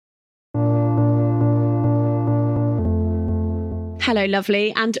Hello,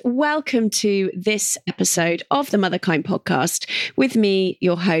 lovely, and welcome to this episode of the Motherkind podcast with me,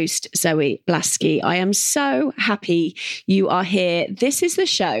 your host, Zoe Blaskey. I am so happy you are here. This is the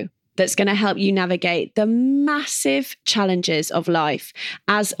show that's going to help you navigate the massive challenges of life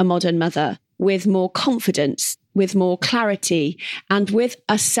as a modern mother with more confidence, with more clarity, and with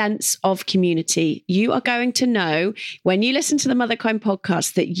a sense of community. You are going to know when you listen to the Motherkind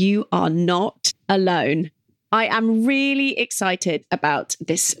podcast that you are not alone. I am really excited about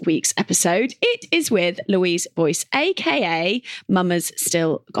this week's episode. It is with Louise Boyce, aka Mama's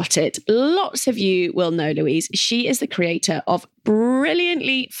Still Got It. Lots of you will know Louise. She is the creator of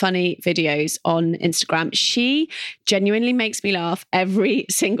brilliantly funny videos on Instagram. She genuinely makes me laugh every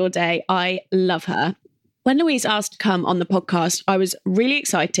single day. I love her. When Louise asked to come on the podcast, I was really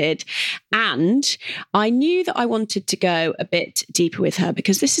excited, and I knew that I wanted to go a bit deeper with her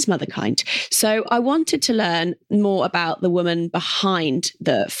because this is Motherkind. So I wanted to learn more about the woman behind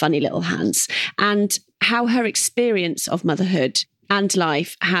the funny little hands and how her experience of motherhood and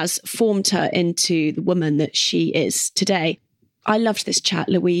life has formed her into the woman that she is today. I loved this chat.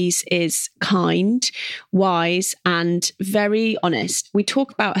 Louise is kind, wise, and very honest. We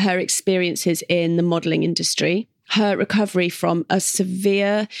talk about her experiences in the modelling industry, her recovery from a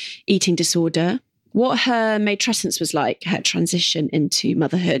severe eating disorder, what her matrescence was like, her transition into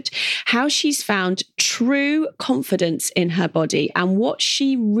motherhood, how she's found true confidence in her body, and what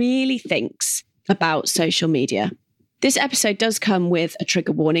she really thinks about social media. This episode does come with a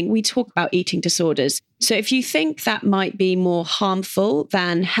trigger warning. We talk about eating disorders. So if you think that might be more harmful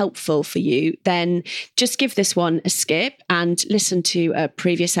than helpful for you, then just give this one a skip and listen to a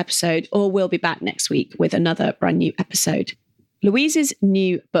previous episode, or we'll be back next week with another brand new episode. Louise's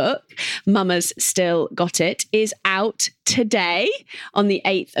new book, Mama's Still Got It, is out today on the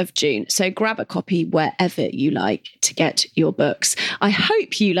 8th of June. So grab a copy wherever you like to get your books. I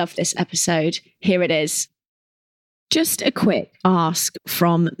hope you love this episode. Here it is. Just a quick ask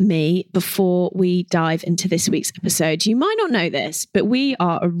from me before we dive into this week's episode. You might not know this, but we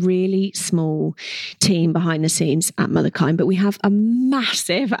are a really small team behind the scenes at Motherkind, but we have a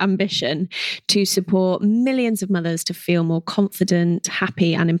massive ambition to support millions of mothers to feel more confident,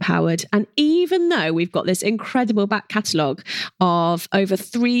 happy, and empowered. And even though we've got this incredible back catalogue of over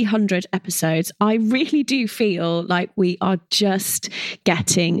 300 episodes, I really do feel like we are just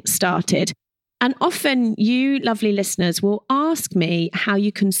getting started. And often you lovely listeners will ask me how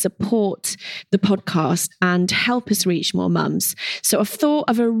you can support the podcast and help us reach more mums. So I've thought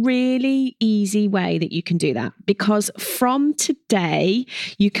of a really easy way that you can do that, because from today,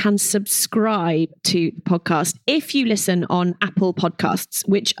 you can subscribe to the podcast if you listen on Apple Podcasts,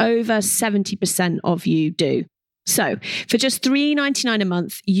 which over 70% of you do. So for just $3.99 a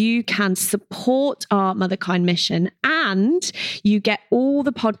month, you can support our Motherkind mission and you get all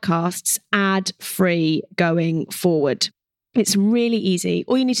the podcasts ad-free going forward. It's really easy.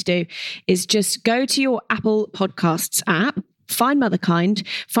 All you need to do is just go to your Apple Podcasts app, find Motherkind,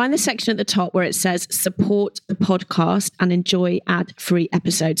 find the section at the top where it says support the podcast and enjoy ad-free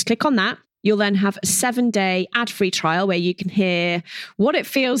episodes. Click on that. You'll then have a 7-day ad-free trial where you can hear what it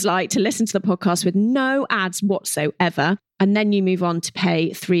feels like to listen to the podcast with no ads whatsoever. And then you move on to pay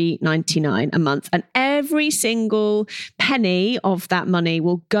 $3.99 a month. And every single penny of that money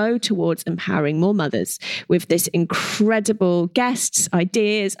will go towards empowering more mothers with this incredible guests,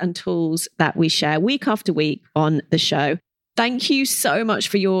 ideas, and tools that we share week after week on the show. Thank you so much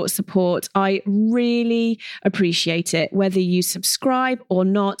for your support. I really appreciate it. Whether you subscribe or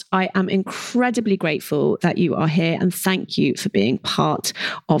not, I am incredibly grateful that you are here, and thank you for being part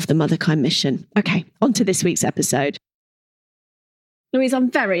of the Motherkind mission. Okay, on to this week's episode. Louise, I'm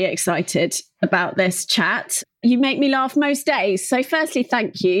very excited about this chat. You make me laugh most days. So firstly,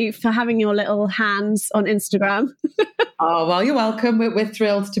 thank you for having your little hands on Instagram. Oh, well, you're welcome. We're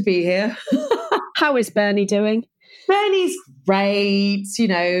thrilled to be here. How is Bernie doing? Bernie's great,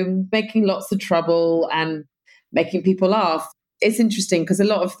 making lots of trouble and making people laugh. It's interesting because a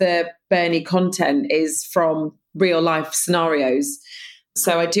lot of the Bernie content is from real life scenarios.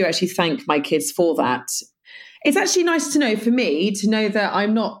 So I do actually thank my kids for that. It's actually nice to know, for me, to know that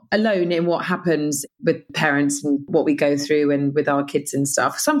I'm not alone in what happens with parents and what we go through and with our kids and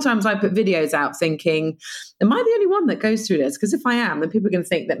stuff. Sometimes I put videos out thinking, am I the only one that goes through this? Because if I am, then people are going to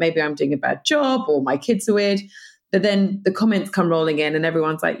think that maybe I'm doing a bad job or my kids are weird. But then the comments come rolling in and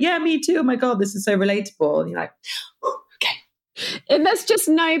everyone's like, yeah, me too. Oh my God, this is so relatable. And you're like, oh, okay. And there's just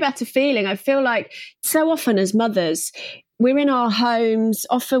no better feeling. I feel like so often as mothers, we're in our homes.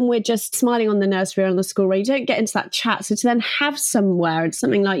 Often we're just smiling on the nursery or on the school where you don't get into that chat. So to then have somewhere and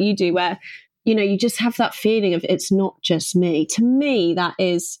something like you do where you just have that feeling of it's not just me. To me, that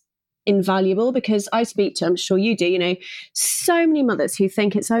is invaluable, because I speak to, I'm sure you do, so many mothers who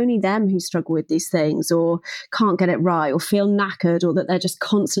think it's only them who struggle with these things or can't get it right or feel knackered, or that they're just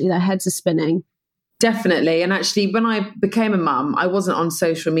constantly, their heads are spinning. Definitely. And actually, when I became a mum, I wasn't on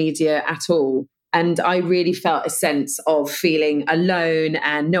social media at all. And I really felt a sense of feeling alone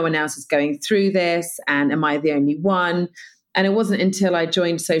and no one else is going through this. And am I the only one? And it wasn't until I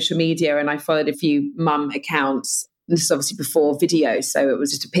joined social media and I followed a few mum accounts. This is obviously before video. So it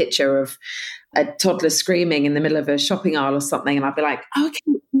was just a picture of a toddler screaming in the middle of a shopping aisle or something. And I'd be like, oh, okay,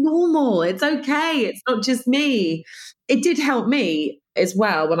 it's normal. It's okay. It's not just me. It did help me as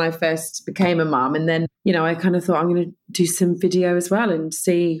well when I first became a mum. And then, I kind of thought I'm going to do some video as well and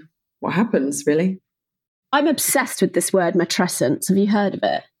see what happens, really. I'm obsessed with this word matrescence. Have you heard of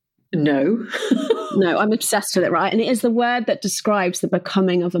it? No. No, I'm obsessed with it, right? And it is the word that describes the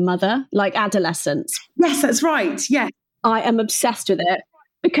becoming of a mother, like adolescence. Yes, that's right. Yeah. I am obsessed with it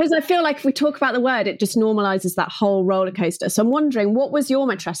because I feel like if we talk about the word, it just normalizes that whole roller coaster. So I'm wondering, what was your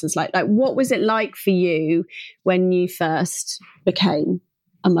matrescence like? Like, what was it like for you when you first became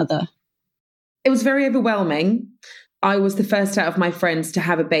a mother? It was very overwhelming. I was the first out of my friends to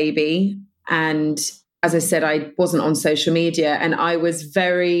have a baby. And as I said, I wasn't on social media, and I was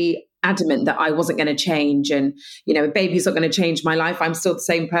very adamant that I wasn't going to change. And, a baby's not going to change my life. I'm still the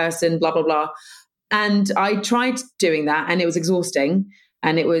same person, blah, blah, blah. And I tried doing that, and it was exhausting,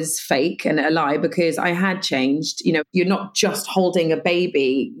 and it was fake and a lie, because I had changed. You're not just holding a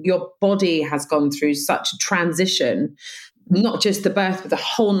baby. Your body has gone through such a transition, not just the birth, but the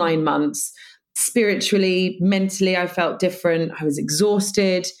whole 9 months. Spiritually, mentally, I felt different. I was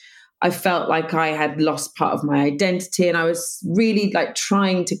exhausted. I felt like I had lost part of my identity, and I was really like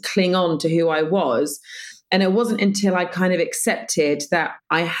trying to cling on to who I was. And it wasn't until I kind of accepted that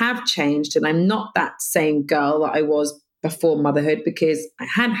I have changed and I'm not that same girl that I was before motherhood, because I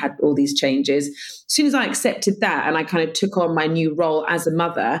had all these changes. As soon as I accepted that and I kind of took on my new role as a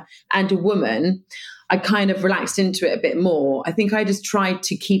mother and a woman, I kind of relaxed into it a bit more. I think I just tried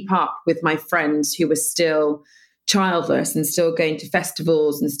to keep up with my friends who were still childless and still going to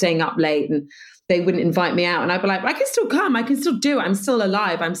festivals and staying up late, and they wouldn't invite me out. And I'd be like, I can still come. I can still do it. I'm still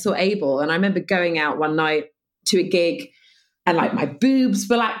alive. I'm still able. And I remember going out one night to a gig, and like my boobs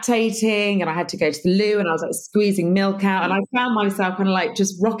were lactating, and I had to go to the loo, and I was like squeezing milk out. And I found myself kind of like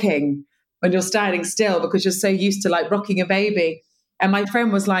just rocking when you're standing still, because you're so used to like rocking a baby. And my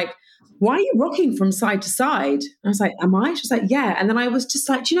friend was like, why are you rocking from side to side? And I was like, am I? She was like, yeah. And then I was just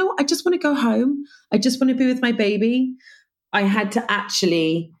like, do you know what? I just want to go home. I just want to be with my baby. I had to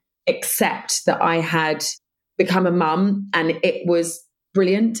actually accept that I had become a mum, and it was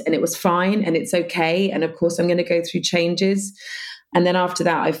brilliant and it was fine and it's okay. And of course, I'm going to go through changes. And then after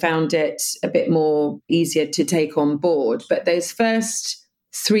that, I found it a bit more easier to take on board. But those first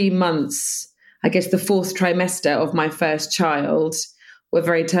 3 months, I guess the 4th trimester of my first child, were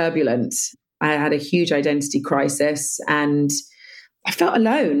very turbulent. I had a huge identity crisis, and I felt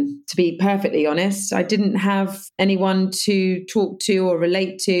alone, to be perfectly honest. I didn't have anyone to talk to or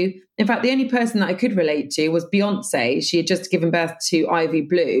relate to. In fact, the only person that I could relate to was Beyonce. She had just given birth to Ivy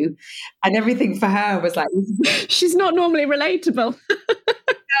Blue, and everything for her was like... She's not normally relatable.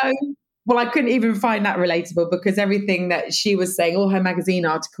 No. Well, I couldn't even find that relatable, because everything that she was saying, all her magazine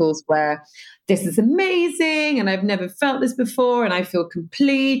articles were, this is amazing, and I've never felt this before, and I feel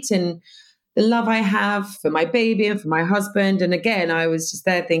complete, and the love I have for my baby and for my husband. And again, I was just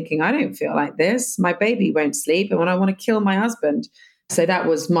there thinking, I don't feel like this. My baby won't sleep, and when I want to kill my husband. So that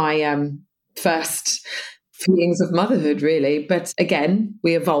was my first feelings of motherhood, really. But again,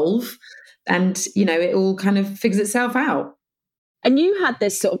 we evolve, and, it all kind of figures itself out. And you had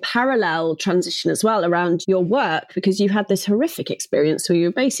this sort of parallel transition as well around your work, because you had this horrific experience where you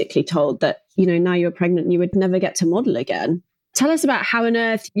were basically told that, now you're pregnant and you would never get to model again. Tell us about how on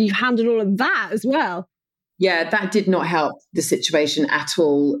earth you handled all of that as well. Yeah, that did not help the situation at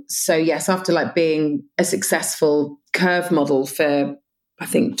all. So yes, after like being a successful curve model for, I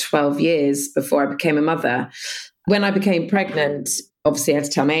think, 12 years before I became a mother, when I became pregnant, obviously I had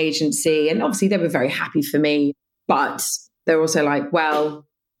to tell my agency, and obviously they were very happy for me, but they were also like, well,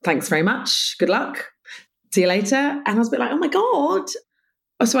 thanks very much. Good luck. See you later. And I was a bit like, oh my God.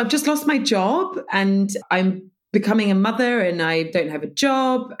 So I've just lost my job, and I'm becoming a mother, and I don't have a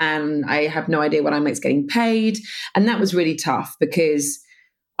job, and I have no idea when I'm next getting paid. And that was really tough, because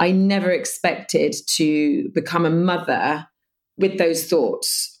I never expected to become a mother with those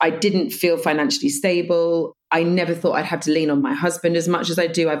thoughts. I didn't feel financially stable. I never thought I'd have to lean on my husband as much as I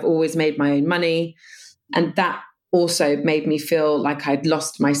do. I've always made my own money. And that also made me feel like I'd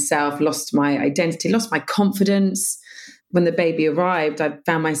lost myself, lost my identity, lost my confidence. When the baby arrived, I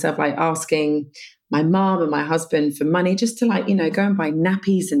found myself like asking my mom and my husband for money just to go and buy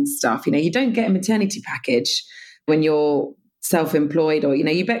nappies and stuff. You don't get a maternity package when you're self-employed, or,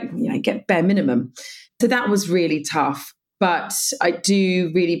 you get bare minimum. So that was really tough. But I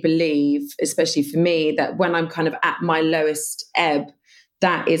do really believe, especially for me, that when I'm kind of at my lowest ebb,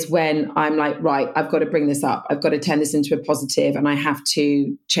 that is when I'm like, right, I've got to bring this up. I've got to turn this into a positive, and I have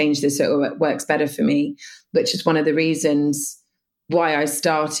to change this so it works better for me, which is one of the reasons why I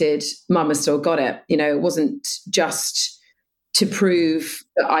started Mama Still Got It. It wasn't just to prove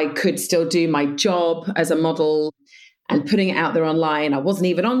that I could still do my job as a model and putting it out there online. I wasn't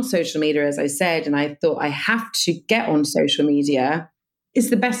even on social media, as I said, and I thought I have to get on social media. It's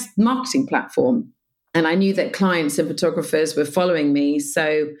the best marketing platform. And I knew that clients and photographers were following me.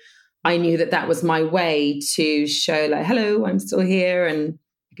 So I knew that that was my way to show like, hello, I'm still here and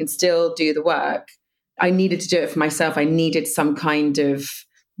I can still do the work. I needed to do it for myself. I needed some kind of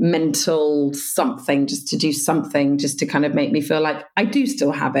mental something, just to do something, just to kind of make me feel like I do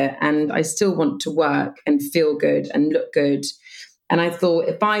still have it and I still want to work and feel good and look good. And I thought,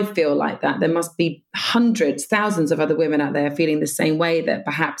 if I feel like that, there must be hundreds, thousands of other women out there feeling the same way, that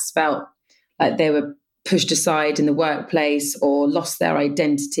perhaps felt like they were pushed aside in the workplace or lost their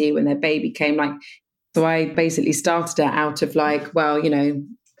identity when their baby came. So I basically started it out of like, well,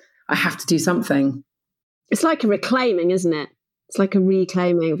 I have to do something. It's like a reclaiming, isn't it? It's like a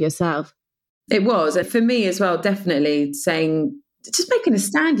reclaiming of yourself. It was. And for me as well, definitely just making a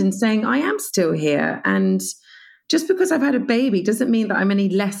stand and saying, I am still here. And just because I've had a baby doesn't mean that I'm any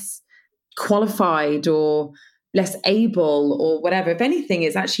less qualified or less able or whatever. If anything,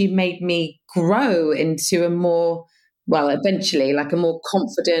 it's actually made me grow into eventually like a more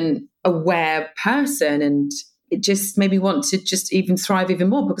confident, aware person. And it just made me want to just even thrive even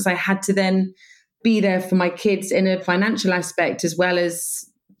more, because I had to then be there for my kids in a financial aspect as well as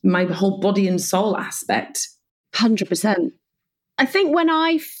my whole body and soul aspect. 100%. I think when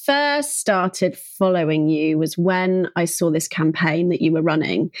I first started following you was when I saw this campaign that you were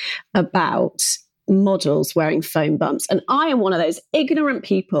running about models wearing foam bumps. And I am one of those ignorant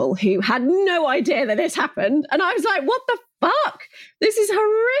people who had no idea that this happened. And I was like, what the fuck? This is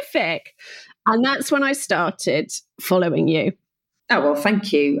horrific. And that's when I started following you. Oh, well,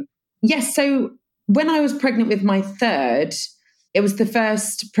 thank you. Yes. So when I was pregnant with my third, it was the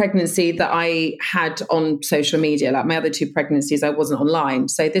first pregnancy that I had on social media. Like my other two pregnancies, I wasn't online.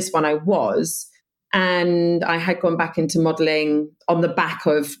 So this one I was. And I had gone back into modeling on the back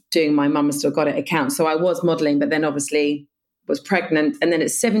of doing my Mama Still Got It account. So I was modeling, but then obviously was pregnant. And then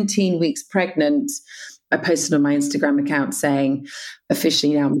at 17 weeks pregnant, I posted on my Instagram account saying,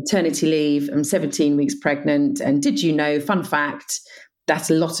 officially now maternity leave, I'm 17 weeks pregnant. And did you know, fun fact, that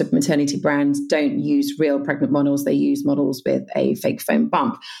a lot of maternity brands don't use real pregnant models. They use models with a fake foam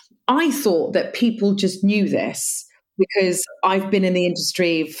bump. I thought that people just knew this because I've been in the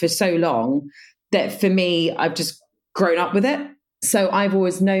industry for so long that for me, I've just grown up with it. So I've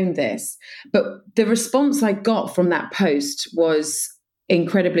always known this. But the response I got from that post was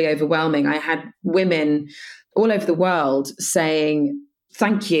incredibly overwhelming. I had women all over the world saying,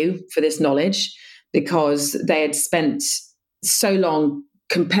 thank you for this knowledge, because they had spent so long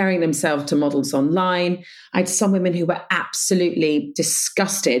comparing themselves to models online. I had some women who were absolutely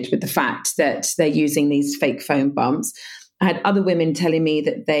disgusted with the fact that they're using these fake foam bumps. I had other women telling me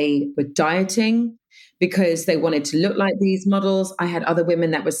that they were dieting because they wanted to look like these models. I had other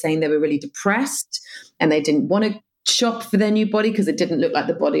women that were saying they were really depressed and they didn't want to shop for their new body because it didn't look like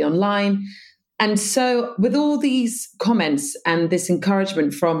the body online. And so with all these comments and this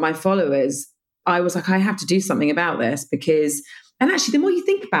encouragement from my followers, I was like, I have to do something about this and actually the more you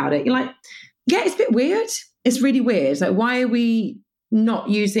think about it, you're like, yeah, it's a bit weird. It's really weird. Like, why are we not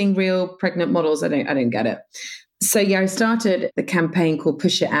using real pregnant models? I don't get it. So yeah, I started the campaign called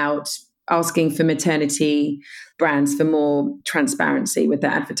Push It Out, asking for maternity brands for more transparency with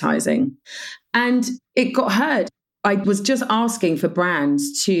their advertising. And it got heard. I was just asking for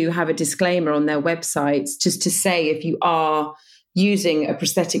brands to have a disclaimer on their websites, just to say, if you are using a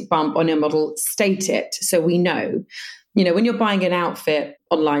prosthetic bump on your model, state it so we know. When you're buying an outfit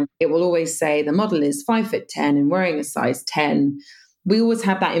online, it will always say the model is 5'10" and wearing a size 10. We always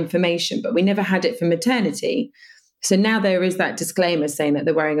have that information, but we never had it for maternity. So now there is that disclaimer saying that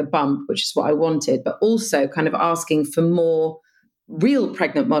they're wearing a bump, which is what I wanted, but also kind of asking for more real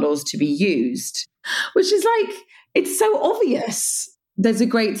pregnant models to be used, which is like, it's so obvious. There's a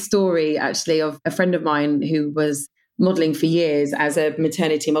great story actually of a friend of mine who was modeling for years as a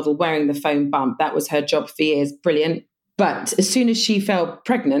maternity model, wearing the foam bump. That was her job for years. Brilliant. But as soon as she fell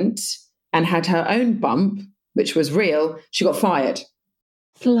pregnant and had her own bump, which was real, she got fired.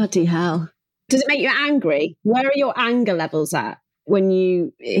 Bloody hell. Does it make you angry? Where are your anger levels at when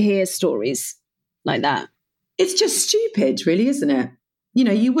you hear stories like that? It's just stupid, really, isn't it? You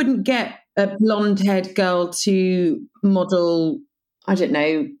know, you wouldn't get a blonde-haired girl to model, I don't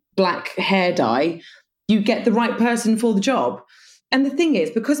know, black hair dye. You get the right person for the job. And the thing is,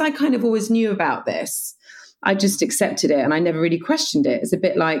 because I kind of always knew about this, I just accepted it and I never really questioned it. It's a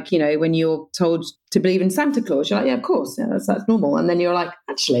bit like, you know, when you're told to believe in Santa Claus, you're like, yeah, of course, yeah, that's normal. And then you're like,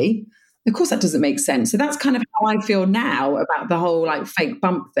 actually, of course that doesn't make sense. So that's kind of how I feel now about the whole like fake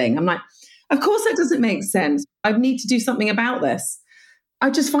bump thing. I'm like, of course that doesn't make sense. I need to do something about this.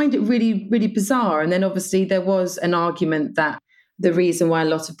 I just find it really, really bizarre. And then obviously there was an argument that the reason why a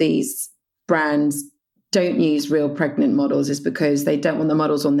lot of these brands don't use real pregnant models is because they don't want the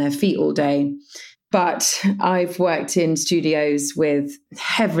models on their feet all day. But I've worked in studios with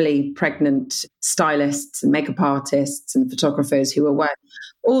heavily pregnant stylists and makeup artists and photographers who were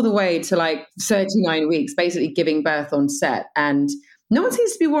all the way to like 39 weeks, basically giving birth on set. And no one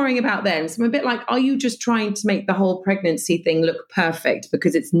seems to be worrying about them. So I'm a bit like, are you just trying to make the whole pregnancy thing look perfect?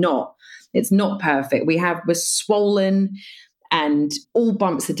 Because it's not. It's not perfect. We're swollen and all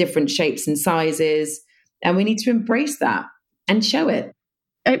bumps are different shapes and sizes. And we need to embrace that and show it.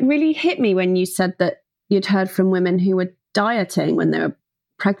 It really hit me when you said that you'd heard from women who were dieting when they were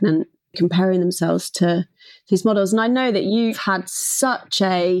pregnant, comparing themselves to these models. And I know that you've had such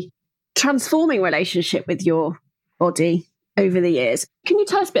a transforming relationship with your body over the years. Can you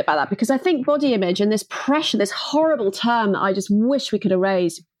tell us a bit about that? Because I think body image and this pressure, this horrible term that I just wish we could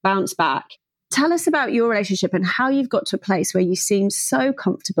erase, bounce back. Tell us about your relationship and how you've got to a place where you seem so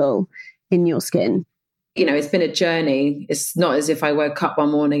comfortable in your skin. You know, it's been a journey. It's not as if I woke up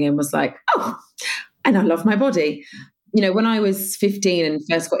one morning and was like, oh, and I love my body. You know, when I was 15 and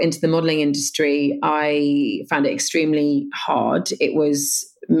first got into the modeling industry, I found it extremely hard. It was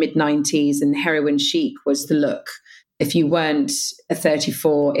mid-90s and heroin chic was the look. If you weren't a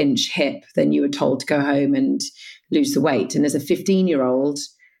 34-inch hip, then you were told to go home and lose the weight. And as a 15-year-old,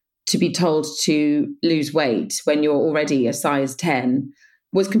 to be told to lose weight when you're already a size 10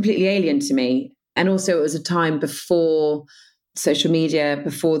 was completely alien to me. And also it was a time before social media,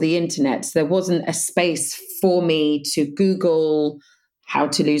 before the internet. So there wasn't a space for me to Google how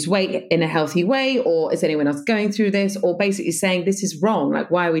to lose weight in a healthy way, or is anyone else going through this, or basically saying this is wrong. Like,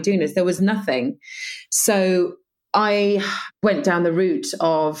 why are we doing this? There was nothing. So I went down the route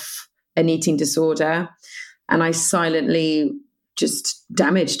of an eating disorder and I silently just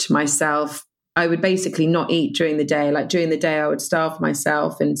damaged myself. I would basically not eat during the day. Like during the day, I would starve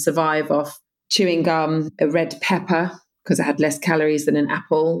myself and survive off chewing gum, a red pepper, because I had less calories than an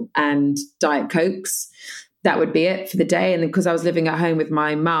apple, and Diet Cokes. That would be it for the day. And then because I was living at home with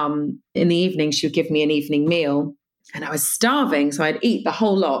my mum, in the evening, she would give me an evening meal and I was starving. So I'd eat the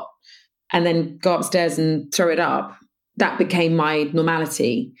whole lot and then go upstairs and throw it up. That became my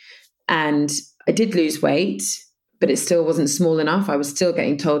normality. And I did lose weight, but it still wasn't small enough. I was still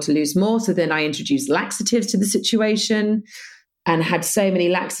getting told to lose more. So then I introduced laxatives to the situation and had so many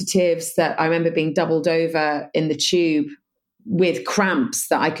laxatives that I remember being doubled over in the tube with cramps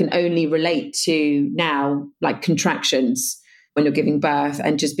that I can only relate to now, like contractions when you're giving birth,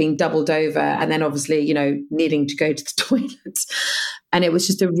 and just being doubled over. And then obviously, you know, needing to go to the toilet. And it was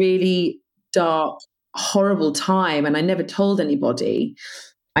just a really dark, horrible time. And I never told anybody.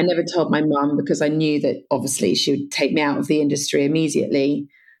 I never told my mum because I knew that obviously she would take me out of the industry immediately.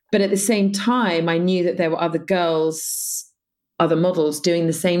 But at the same time, I knew that there were other girls, other models doing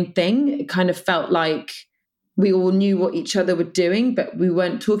the same thing. It kind of felt like we all knew what each other were doing, but we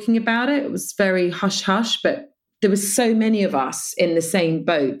weren't talking about it. It was very hush hush, but there were so many of us in the same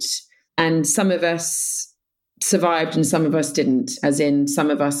boat. And some of us survived and some of us didn't, as in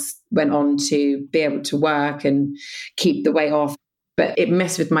some of us went on to be able to work and keep the weight off. But it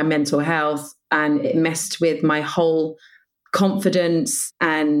messed with my mental health and it messed with my whole confidence.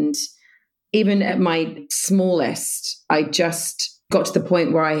 And even at my smallest, I just got to the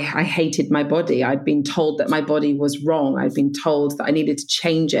point where I hated my body. I'd been told that my body was wrong. I'd been told that I needed to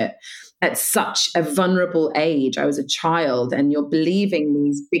change it at such a vulnerable age. I was a child, and you're believing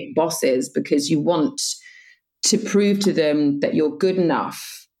these big bosses because you want to prove to them that you're good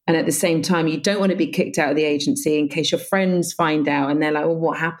enough. And at the same time, you don't want to be kicked out of the agency in case your friends find out and they're like, well,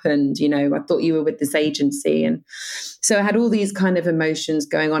 what happened? You know, I thought you were with this agency. And so I had all these kind of emotions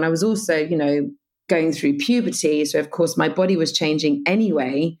going on. I was also, you know, going through puberty. So of course my body was changing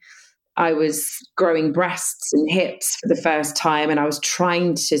anyway. I was growing breasts and hips for the first time, and I was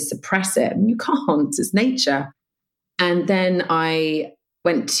trying to suppress it. And you can't, it's nature. And then I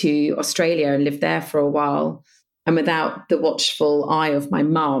went to Australia and lived there for a while. And without the watchful eye of my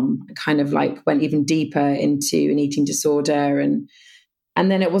mum, I kind of like went even deeper into an eating disorder. And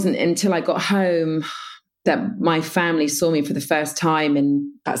then it wasn't until I got home that my family saw me for the first time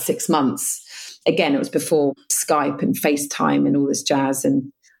in about 6 months. Again, it was before Skype and FaceTime and all this jazz.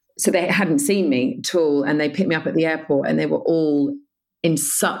 And so they hadn't seen me at all. And they picked me up at the airport and they were all in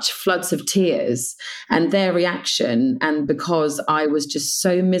such floods of tears, and their reaction. And because I was just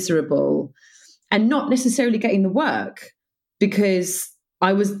so miserable and not necessarily getting the work, because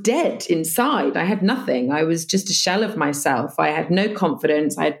I was dead inside. I had nothing. I was just a shell of myself. I had no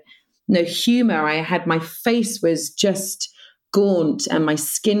confidence. I had no humor. My face was just gaunt and my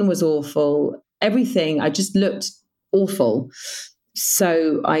skin was awful. Everything, I just looked awful.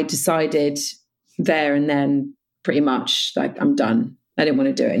 So I decided there and then, pretty much, like, I'm done. I didn't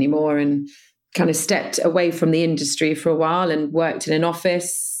want to do it anymore, and kind of stepped away from the industry for a while and worked in an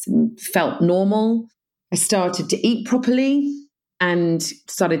office and felt normal. I started to eat properly and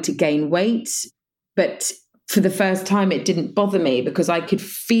started to gain weight. But for the first time, it didn't bother me because I could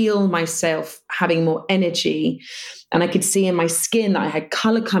feel myself having more energy, and I could see in my skin that I had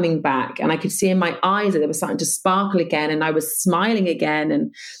color coming back, and I could see in my eyes that they were starting to sparkle again, and I was smiling again.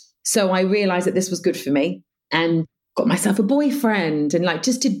 And so I realized that this was good for me, and got myself a boyfriend, and like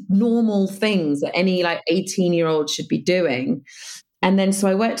just did normal things that any like 18-year-old should be doing. And then so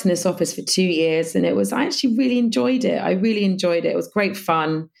I worked in this office for 2 years, and I actually really enjoyed it. I really enjoyed it. It was great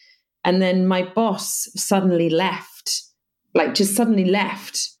fun. And then my boss suddenly left, like just suddenly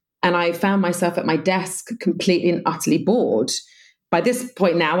left. And I found myself at my desk completely and utterly bored. By this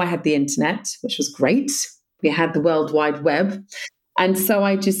point now, I had the internet, which was great. We had the World Wide Web. And so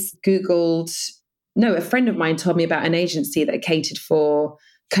I just Googled, a friend of mine told me about an agency that catered for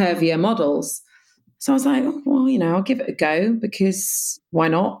curvier models. So I was like, oh, well, I'll give it a go, because why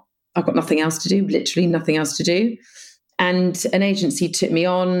not? I've got nothing else to do, literally nothing else to do. And an agency took me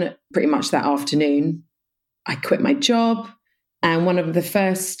on pretty much that afternoon. I quit my job. And one of the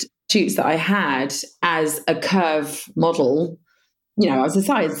first shoots that I had as a curve model, I was a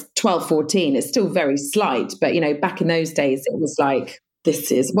size 12, 14. It's still very slight. But, back in those days, it was like,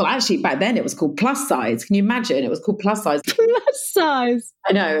 actually back then it was called plus size. Can you imagine? It was called plus size. Plus size.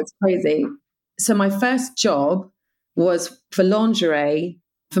 I know, it's crazy. So my first job was for lingerie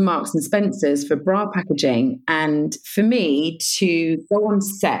for Marks and Spencer's for bra packaging. And for me to go on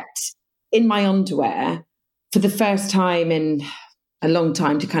set in my underwear for the first time in a long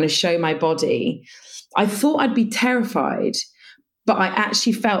time to kind of show my body, I thought I'd be terrified. But I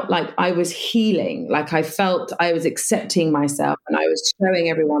actually felt like I was healing, like I felt I was accepting myself, and I was showing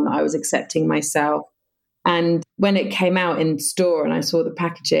everyone that I was accepting myself. And when it came out in store and I saw the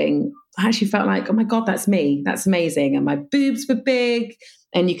packaging, I actually felt like, oh my God, that's me. That's amazing. And my boobs were big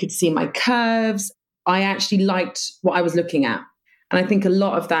and you could see my curves. I actually liked what I was looking at. And I think a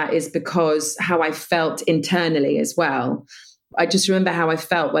lot of that is because how I felt internally as well. I just remember how I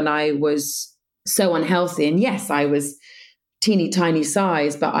felt when I was so unhealthy. And yes, I was teeny tiny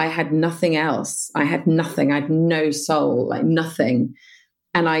size, but I had nothing else. I had nothing. I had no soul, like nothing.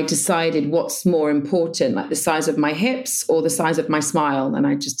 And I decided what's more important, like the size of my hips or the size of my smile. And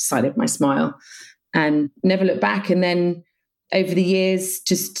I just decided my smile and never looked back. And then over the years,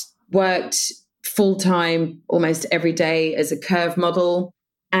 just worked full time almost every day as a curve model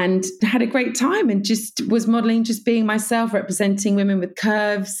and had a great time, and just was modeling, just being myself, representing women with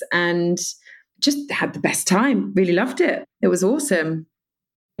curves, and just had the best time. Really loved it. It was awesome.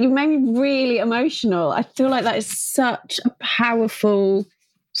 You made me really emotional. I feel like that is such a powerful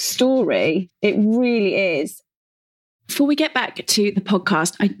story. It really is. Before we get back to the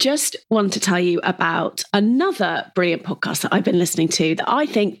podcast, I just want to tell you about another brilliant podcast that I've been listening to that I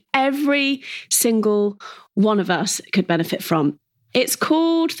think every single one of us could benefit from. It's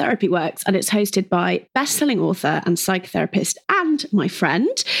called Therapy Works, and it's hosted by best-selling author and psychotherapist and my friend,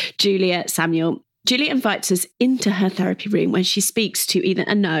 Julia Samuel. Julia invites us into her therapy room when she speaks to either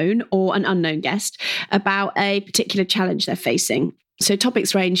a known or an unknown guest about a particular challenge they're facing. So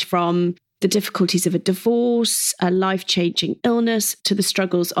topics range from the difficulties of a divorce, a life-changing illness, to the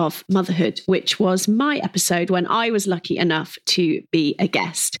struggles of motherhood, which was my episode when I was lucky enough to be a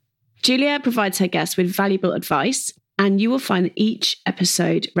guest. Julia provides her guests with valuable advice, and you will find that each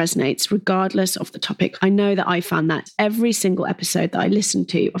episode resonates regardless of the topic. I know that I found that every single episode that I listen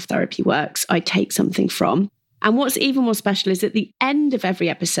to of Therapy Works, I take something from. And what's even more special is at the end of every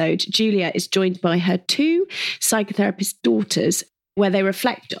episode, Julia is joined by her 2 psychotherapist daughters, where they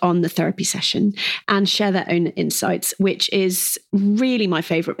reflect on the therapy session and share their own insights, which is really my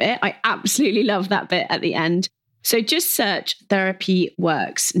favourite bit. I absolutely love that bit at the end. So just search Therapy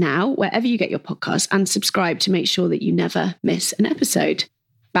Works now, wherever you get your podcast, and subscribe to make sure that you never miss an episode.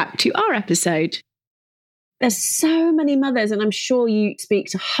 Back to our episode. There's so many mothers, and I'm sure you speak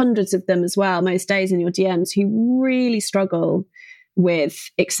to hundreds of them as well, most days in your DMs, who really struggle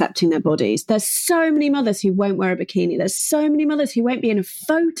with accepting their bodies. There's so many mothers who won't wear a bikini. There's so many mothers who won't be in a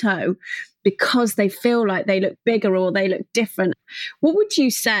photo because they feel like they look bigger or they look different. What would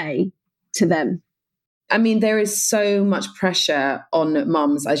you say to them? I mean, there is so much pressure on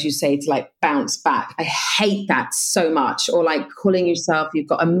mums, as you say, to like bounce back. I hate that so much. Or like calling yourself, you've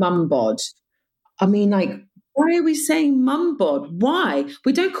got a mum bod. I mean, like, why are we saying mum bod? Why?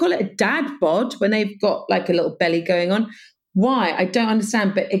 We don't call it a dad bod when they've got like a little belly going on. Why? I don't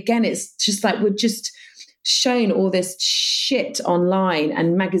understand. But again, it's just like we're just showing all this shit online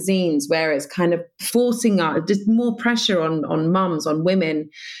and magazines where it's kind of forcing us, just more pressure on mums, on women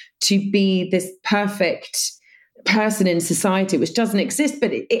to be this perfect person in society, which doesn't exist,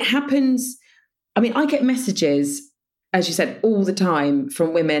 but it happens. I mean, I get messages, as you said, all the time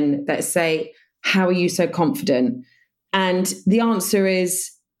from women that say, how are you so confident? And the answer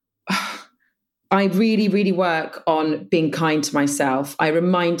is, I really, really work on being kind to myself. I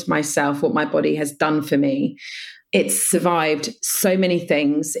remind myself what my body has done for me. It's survived so many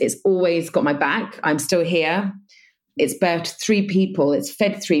things. It's always got my back. I'm still here. It's birthed 3 people. It's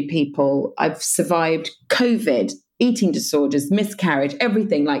fed 3 people. I've survived COVID, eating disorders, miscarriage,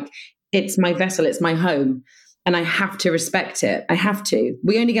 everything. Like, it's my vessel. It's my home. And I have to respect it. I have to.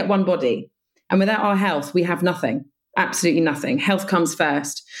 We only get one body. And without our health, we have nothing. Absolutely nothing. Health comes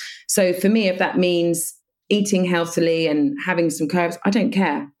first. So for me, if that means eating healthily and having some curves, I don't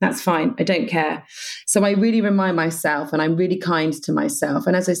care. That's fine. I don't care. So I really remind myself, and I'm really kind to myself.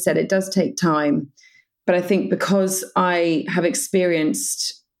 And as I said, it does take time. But I think because I have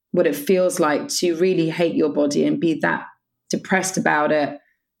experienced what it feels like to really hate your body and be that depressed about it,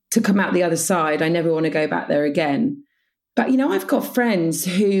 to come out the other side, I never want to go back there again. But, you know, I've got friends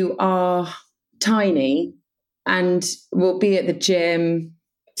who are tiny and will be at the gym,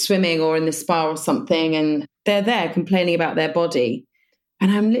 swimming or in the spa or something, and they're there complaining about their body.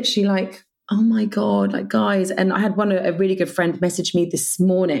 And I'm literally like, oh my God, like, guys. And I had a really good friend message me this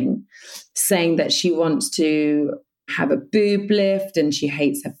morning saying that she wants to have a boob lift and she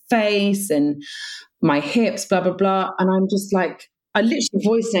hates her face and my hips, blah, blah, blah. And I'm just like, I literally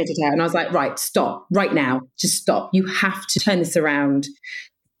voice noted her and I was like, right, stop right now. Just stop. You have to turn this around.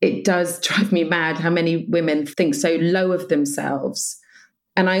 It does drive me mad how many women think so low of themselves.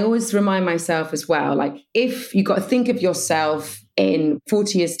 And I always remind myself as well, like, if you got to think of yourself in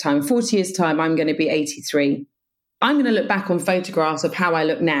 40 years' time, I'm going to be 83. I'm going to look back on photographs of how I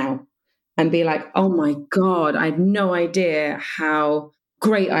look now and be like, oh my God, I had no idea how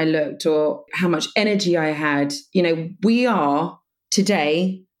great I looked or how much energy I had. You know, we are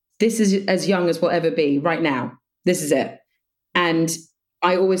today, this is as young as we'll ever be right now. This is it. And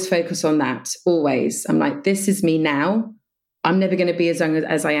I always focus on that, always. I'm like, this is me now. I'm never going to be as young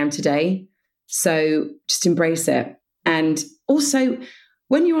as I am today. So just embrace it. And also,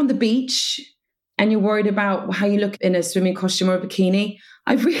 when you're on the beach and you're worried about how you look in a swimming costume or a bikini,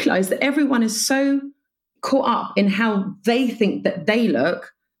 I've realized that everyone is so caught up in how they think that they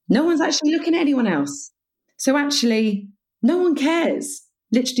look. No one's actually looking at anyone else. So actually, no one cares.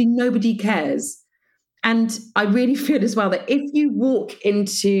 Literally nobody cares. And I really feel as well that if you walk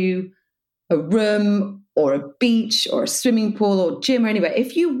into a room or a beach or a swimming pool or gym or anywhere,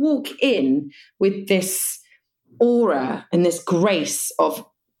 if you walk in with this aura and this grace of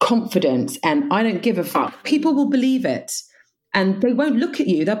confidence and I don't give a fuck, people will believe it. And they won't look at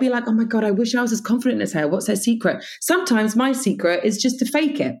you. They'll be like, oh my God, I wish I was as confident as her. What's her secret? Sometimes my secret is just to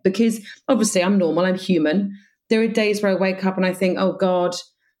fake it because obviously I'm normal, I'm human. There are days where I wake up and I think, oh God,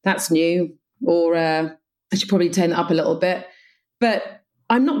 that's new. Or I should probably turn that up a little bit. But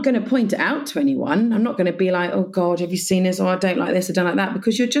I'm not going to point it out to anyone. I'm not going to be like, oh God, have you seen this? Or I don't like this, I don't like that.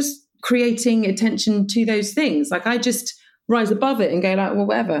 Because you're just creating attention to those things. Like I just rise above it and go like, well,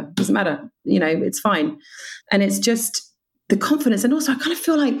 whatever, doesn't matter. You know, it's fine. And it's just the confidence. And also I kind of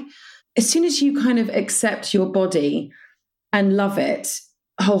feel like as soon as you kind of accept your body and love it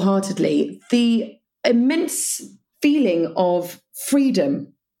wholeheartedly, the immense feeling of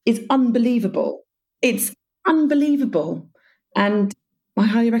freedom is unbelievable. It's unbelievable. And I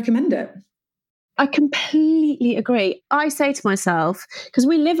highly recommend it. I completely agree. I say to myself, because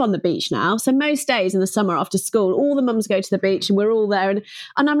we live on the beach now, so most days in the summer after school, all the mums go to the beach and we're all there. And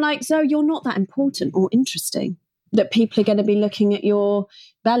I'm like, Zoe, you're not that important or interesting. that people are going to be looking at your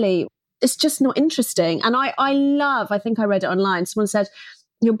belly. It's just not interesting. And I think I read it online. Someone said,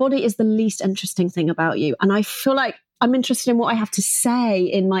 your body is the least interesting thing about you. And I feel like I'm interested in what I have to say,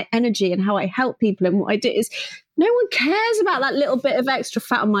 in my energy and how I help people. And what I do is, no one cares about that little bit of extra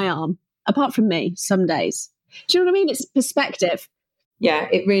fat on my arm, apart from me some days. Do you know what I mean? It's perspective. Yeah,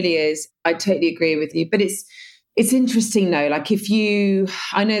 it really is. I totally agree with you. But it's interesting though. Like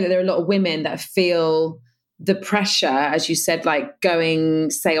I know that there are a lot of women that feel the pressure, as you said, like going,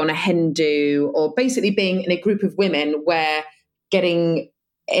 say, on a hen do, or basically being in a group of women where getting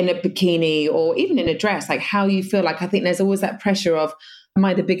in a bikini or even in a dress, like how you feel. Like I think there's always that pressure of, am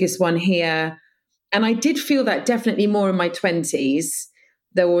I the biggest one here? And I did feel that definitely more in my 20s.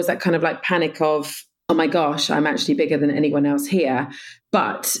 There was that kind of like panic of, oh my gosh, I'm actually bigger than anyone else here.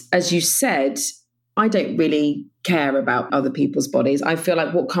 But as you said, I don't really care about other people's bodies. I feel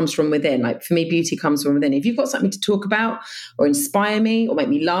like what comes from within, like for me, beauty comes from within. If you've got something to talk about or inspire me or make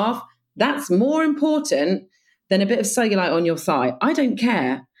me laugh, that's more important than a bit of cellulite on your thigh. I don't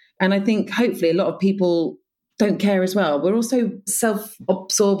care. And I think hopefully a lot of people don't care as well. We're also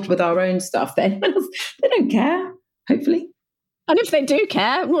self-absorbed with our own stuff that anyone else, they don't care, hopefully. And if they do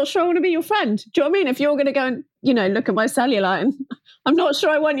care, I'm not sure I want to be your friend. Do you know what I mean? If you're going to go and, look at my cellulite, I'm not sure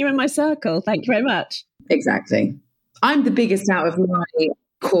I want you in my circle. Thank you very much. Exactly. I'm the biggest out of my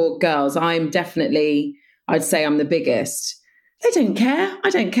core girls. I'd say I'm the biggest. They don't care. I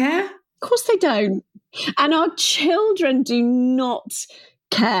don't care. Of course they don't. And our children do not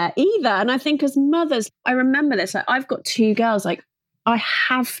care either. And I think as mothers, I remember this, like I've got 2 girls, like I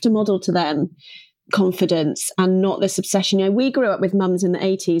have to model to them confidence and not this obsession. We grew up with mums in the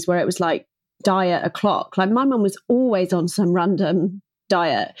 80s where it was like diet o'clock. Like my mum was always on some random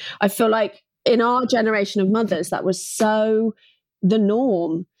diet. I feel like in our generation of mothers, that was so the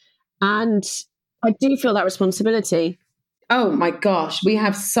norm. And I do feel that responsibility. Oh my gosh, we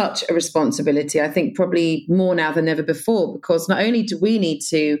have such a responsibility. I think probably more now than ever before, because not only do we need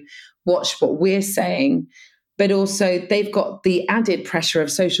to watch what we're saying, but also they've got the added pressure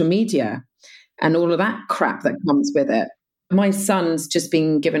of social media and all of that crap that comes with it. My son's just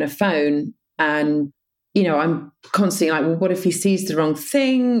been given a phone and, I'm constantly like, well, what if he sees the wrong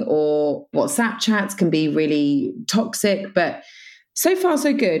thing? Or WhatsApp chats can be really toxic, but so far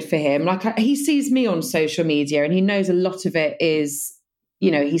so good for him. Like he sees me on social media and he knows a lot of it is,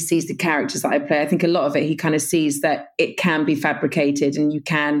 he sees the characters that I play. I think a lot of it, he kind of sees that it can be fabricated and you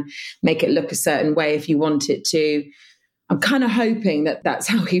can make it look a certain way if you want it to. I'm kind of hoping that that's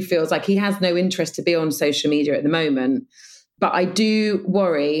how he feels. Like he has no interest to be on social media at the moment. But I do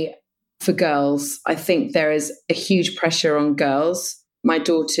worry for girls. I think there is a huge pressure on girls. My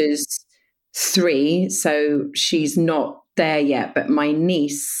daughter's 3, so she's not there yet. But my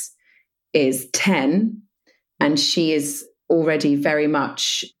niece is 10 and she is already very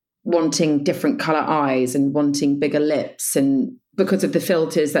much wanting different color eyes and wanting bigger lips, and because of the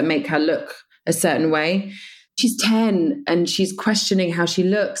filters that make her look a certain way. She's 10 and she's questioning how she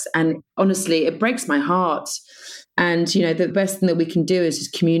looks. And honestly, it breaks my heart. And, the best thing that we can do is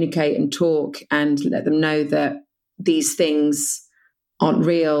just communicate and talk and let them know that these things aren't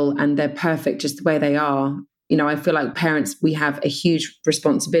real and they're perfect just the way they are. I feel like parents, we have a huge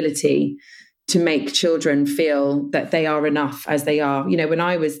responsibility to make children feel that they are enough as they are. When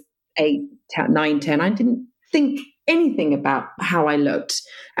I was 8, 9, 10, I didn't think anything about how I looked.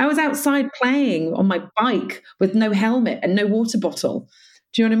 I was outside playing on my bike with no helmet and no water bottle.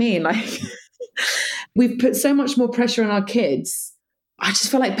 Do you know what I mean? Like we've put so much more pressure on our kids. I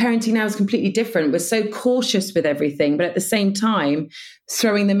just feel like parenting now is completely different. We're so cautious with everything, but at the same time,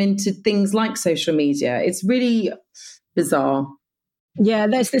 throwing them into things like social media. It's really bizarre. Yeah,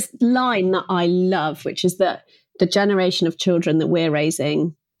 there's this line that I love, which is that the generation of children that we're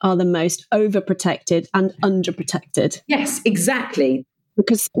raising are the most overprotected and underprotected. Yes, exactly.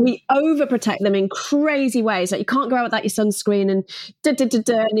 Because we overprotect them in crazy ways. Like you can't go out without your sunscreen and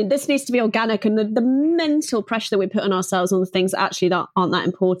and this needs to be organic, and the mental pressure that we put on ourselves on the things that actually aren't that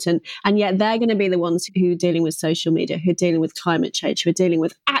important. And yet they're going to be the ones who are dealing with social media, who are dealing with climate change, who are dealing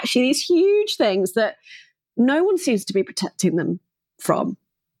with actually these huge things that no one seems to be protecting them from.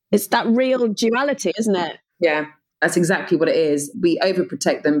 It's that real duality, isn't it? Yeah. That's exactly what it is. We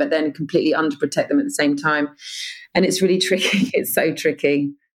overprotect them, but then completely underprotect them at the same time. And it's really tricky. It's so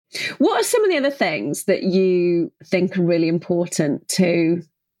tricky. What are some of the other things that you think are really important to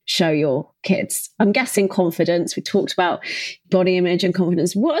show your kids? I'm guessing confidence. We talked about body image and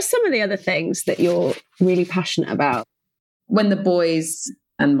confidence. What are some of the other things that you're really passionate about? When the boys,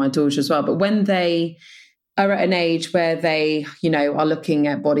 and my daughter as well, but when they are at an age where they, are looking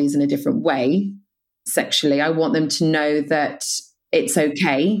at bodies in a different way, sexually. I want them to know that it's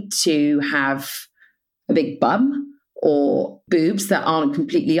okay to have a big bum or boobs that aren't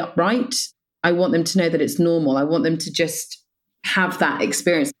completely upright. I want them to know that it's normal. I want them to just have that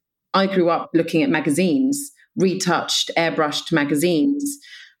experience. I grew up looking at magazines, retouched, airbrushed magazines.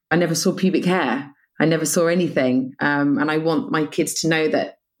 I never saw pubic hair. I never saw anything. And I want my kids to know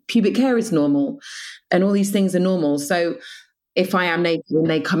that pubic hair is normal and all these things are normal. So if I am naked and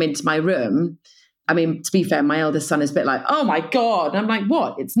they come into my room, I mean, to be fair, my eldest son is a bit like, oh my God. And I'm like,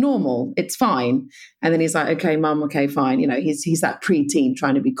 what? It's normal. It's fine. And then he's like, okay, mum, okay, fine. You know, he's that preteen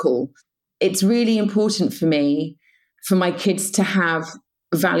trying to be cool. It's really important for me, for my kids to have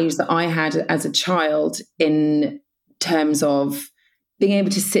values that I had as a child in terms of being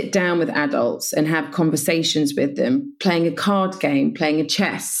able to sit down with adults and have conversations with them, playing a card game, playing a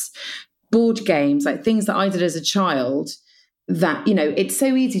chess, board games, like things that I did as a child. That, you know, it's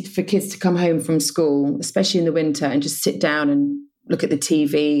so easy for kids to come home from school, especially in the winter, and just sit down and look at the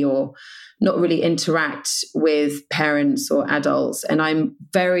TV or not really interact with parents or adults. And I'm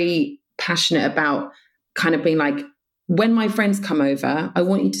very passionate about kind of being like, when my friends come over, I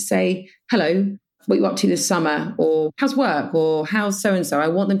want you to say, hello, what are you up to this summer? Or how's work? Or how's so-and-so? I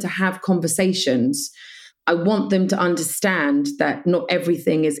want them to have conversations. I want them to understand that not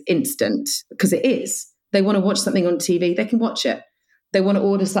everything is instant, because it is. They want to watch something on TV, they can watch it. They want to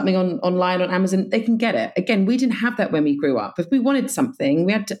order something online on Amazon, they can get it. Again, we didn't have that when we grew up. If we wanted something,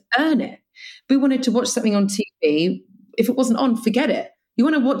 we had to earn it. If we wanted to watch something on TV, if it wasn't on, forget it. You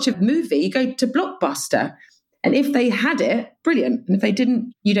want to watch a movie, you go to Blockbuster. And if they had it, brilliant. And if they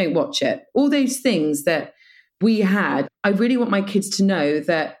didn't, you don't watch it. All those things that we had, I really want my kids to know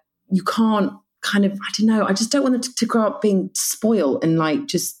that you can't kind of, I don't know, I just don't want them to grow up being spoiled and like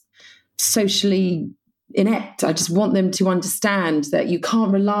just socially inept. I just want them to understand that you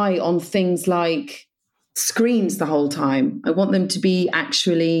can't rely on things like screens the whole time. I want them to be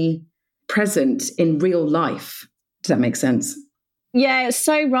actually present in real life. Does that make sense? Yeah, it's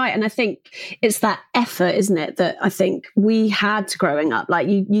so right. And I think it's that effort, isn't it, that I think we had growing up. Like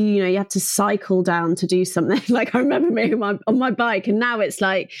you know, you had to cycle down to do something. Like I remember me on my bike, and now it's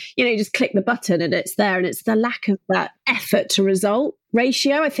like, you know, you just click the button and it's there. And it's the lack of that effort to result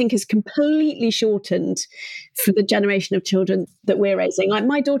ratio, I think, is completely shortened for the generation of children that we're raising. Like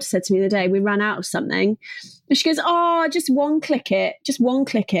my daughter said to me the other day, we ran out of something. And she goes, oh, just one click it.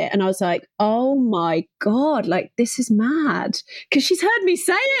 And I was like, oh my God, like this is mad. Because she's heard me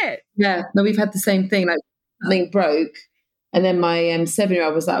say it. Yeah, no, we've had the same thing. Like something broke. And then my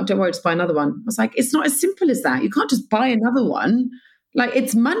 7-year-old was like, oh, don't worry, just buy another one. I was like, it's not as simple as that. You can't just buy another one. Like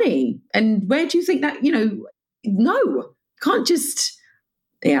it's money. And where do you think that, you know, no, can't just,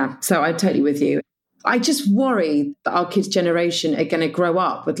 yeah. So I'm totally with you. I just worry that our kids' generation are going to grow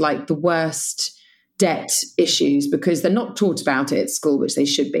up with like the worst debt issues because they're not taught about it at school, which they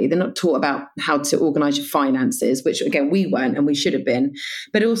should be. They're not taught about how to organize your finances, which again, we weren't and we should have been.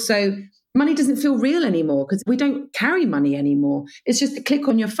 But also money doesn't feel real anymore because we don't carry money anymore. It's just a click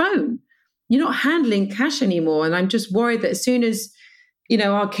on your phone. You're not handling cash anymore. And I'm just worried that as soon as, you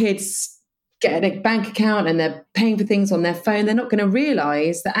know, our kids get a bank account and they're paying for things on their phone, they're not going to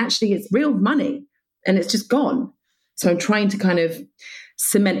realize that actually it's real money and it's just gone. So I'm trying to kind of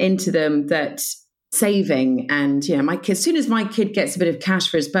cement into them that saving and, you know, my kid, as soon as my kid gets a bit of cash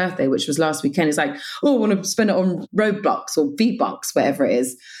for his birthday, which was last weekend, he's like, oh, I want to spend it on Roblox or V-Bucks, whatever it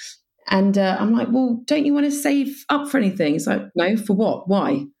is. And I'm like, well, don't you want to save up for anything? He's like, no, for what?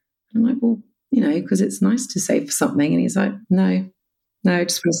 Why? I'm like, well, you know, because it's nice to save for something. And he's like, no, I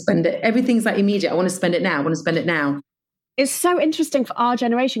just want to spend it. Everything's like immediate. I want to spend it now. It's so interesting for our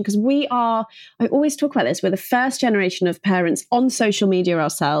generation because I always talk about this, we're the first generation of parents on social media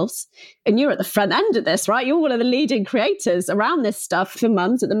ourselves. And you're at the front end of this, right? You're one of the leading creators around this stuff for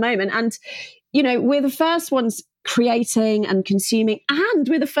mums at the moment. And, you know, we're the first ones creating and consuming, and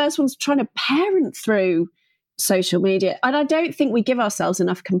we're the first ones trying to parent through social media. And I don't think we give ourselves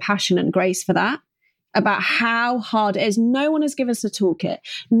enough compassion and grace for that, about how hard it is. No one has given us a toolkit.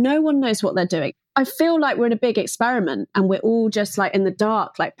 No one knows what they're doing. I feel like we're in a big experiment and we're all just like in the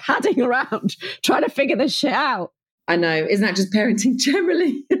dark, like padding around, trying to figure this shit out. I know. Isn't that just parenting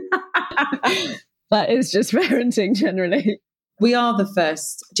generally? That is just parenting generally. We are the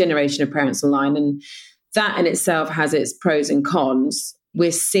first generation of parents online, and that in itself has its pros and cons.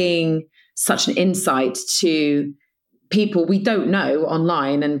 We're seeing such an insight to people we don't know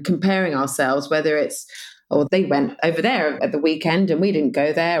online and comparing ourselves, whether it's, oh, they went over there at the weekend and we didn't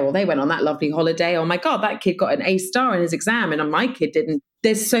go there, or they went on that lovely holiday. Oh my God, that kid got an A star in his exam and my kid didn't.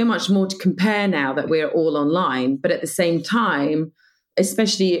 There's so much more to compare now that we're all online. But at the same time,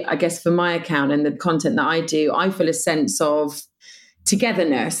 especially, I guess, for my account and the content that I do, I feel a sense of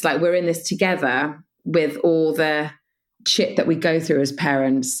togetherness, like we're in this together with all the shit that we go through as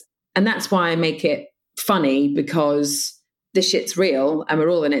parents. And that's why I make it funny, because the shit's real and we're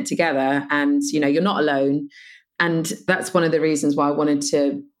all in it together, and, you know, you're not alone. And that's one of the reasons why I wanted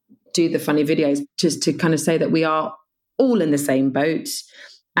to do the funny videos, just to kind of say that we are all in the same boat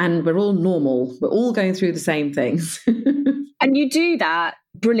and we're all normal. We're all going through the same things. And you do that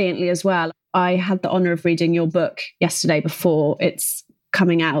brilliantly as well. I had the honour of reading your book yesterday before it's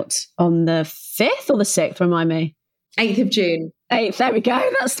coming out on the 5th or the 6th, remind me. 8th of June. 8th, there we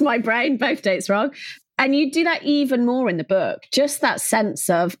go. That's my brain, both dates wrong. And you do that even more in the book. Just that sense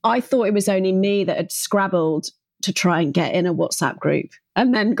of, I thought it was only me that had scrabbled to try and get in a WhatsApp group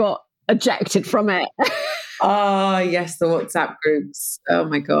and then got ejected from it. Oh, yes, the WhatsApp groups. Oh,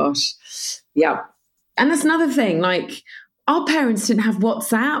 my gosh. Yeah. And that's another thing, like, our parents didn't have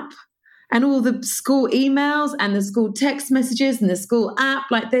WhatsApp and all the school emails and the school text messages and the school app.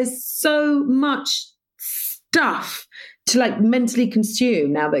 Like, there's so much stuff to, like, mentally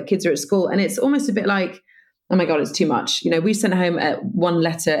consume now that kids are at school. And it's almost a bit like, oh my God, it's too much. You know, we sent home one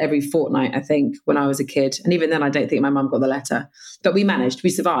letter every fortnight, I think, when I was a kid. And even then, I don't think my mum got the letter. But we managed, we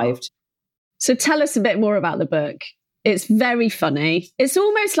survived. So tell us a bit more about the book. It's very funny. It's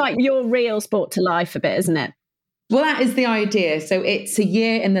almost like your reels brought to life a bit, isn't it? Well, that is the idea. So it's a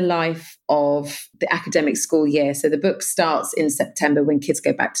year in the life of the academic school year. So the book starts in September when kids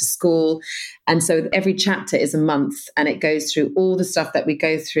go back to school. And so every chapter is a month, and it goes through all the stuff that we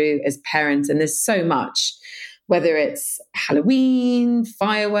go through as parents. And there's so much, whether it's Halloween,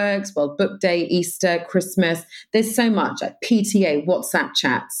 fireworks, World Book Day, Easter, Christmas. There's so much, like PTA, WhatsApp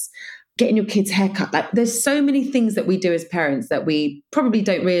chats, getting your kids' haircut. Like, there's so many things that we do as parents that we probably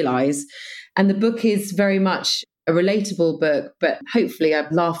don't realize. And the book is very much a relatable book, but hopefully a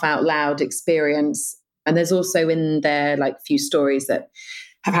laugh out loud experience. And there's also in there like few stories that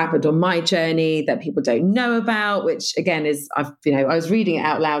have happened on my journey that people don't know about, which again is, I was reading it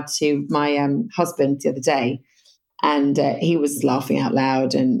out loud to my husband the other day, and he was laughing out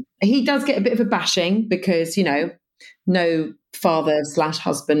loud. And he does get a bit of a bashing because, you know, no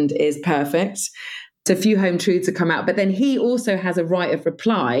father/husband is perfect. So a few home truths have come out, but then he also has a right of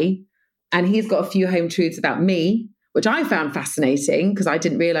reply. And he's got a few home truths about me, which I found fascinating because I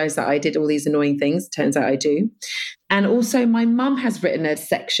didn't realize that I did all these annoying things. Turns out I do. And also my mum has written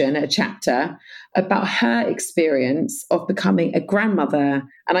a chapter about her experience of becoming a grandmother.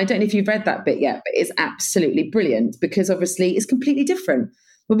 And I don't know if you've read that bit yet, but it's absolutely brilliant because obviously it's completely different.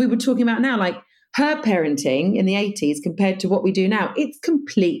 When we were talking about now, like her parenting in the 80s compared to what we do now, it's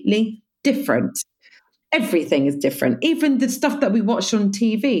completely different. Everything is different. Even the stuff that we watch on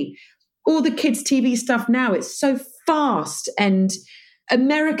TV. All the kids' TV stuff now, it's so fast and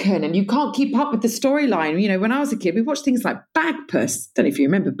American and you can't keep up with the storyline. You know, when I was a kid, we watched things like Bagpuss. Don't know if you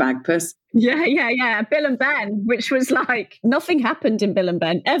remember Bagpuss. Yeah. Bill and Ben, which was like nothing happened in Bill and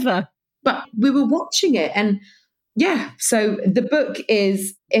Ben ever. But we were watching it. And yeah, so the book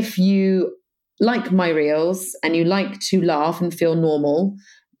is, if you like my reels and you like to laugh and feel normal,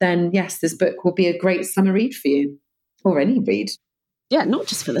 then yes, this book will be a great summer read for you, or any read. Yeah, not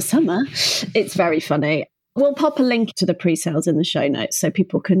just for the summer. It's very funny. We'll pop a link to the pre-sales in the show notes so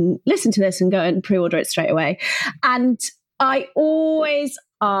people can listen to this and go and pre-order it straight away. And I always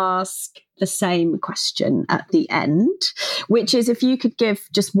ask the same question at the end, which is if you could give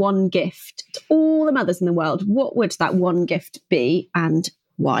just one gift to all the mothers in the world, what would that one gift be and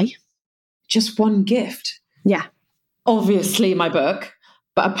why? Just one gift? Yeah. Obviously my book.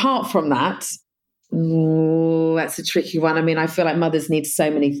 But apart from that, ooh, that's a tricky one. I mean, I feel like mothers need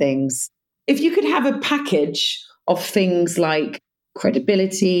so many things. If you could have a package of things like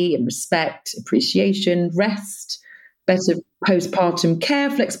credibility and respect, appreciation, rest, better postpartum care,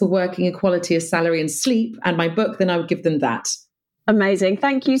 flexible working, equality of salary and sleep, and my book, then I would give them that. Amazing.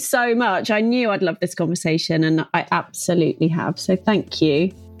 Thank you so much. I knew I'd love this conversation and I absolutely have. So thank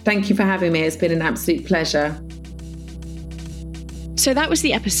you. Thank you for having me. It's been an absolute pleasure. So that was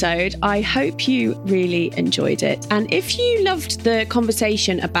the episode. I hope you really enjoyed it. And if you loved the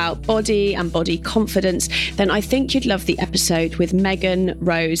conversation about body and body confidence, then I think you'd love the episode with Megan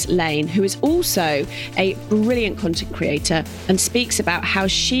Rose Lane, who is also a brilliant content creator and speaks about how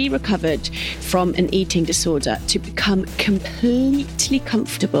she recovered from an eating disorder to become completely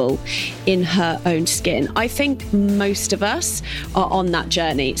comfortable in her own skin. I think most of us are on that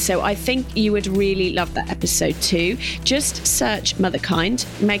journey. So I think you would really love that episode too. Just search Motherkind,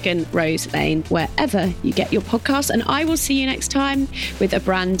 Megan Rose Lane, wherever you get your podcast. And I will see you next time with a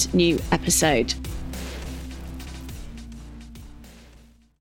brand new episode.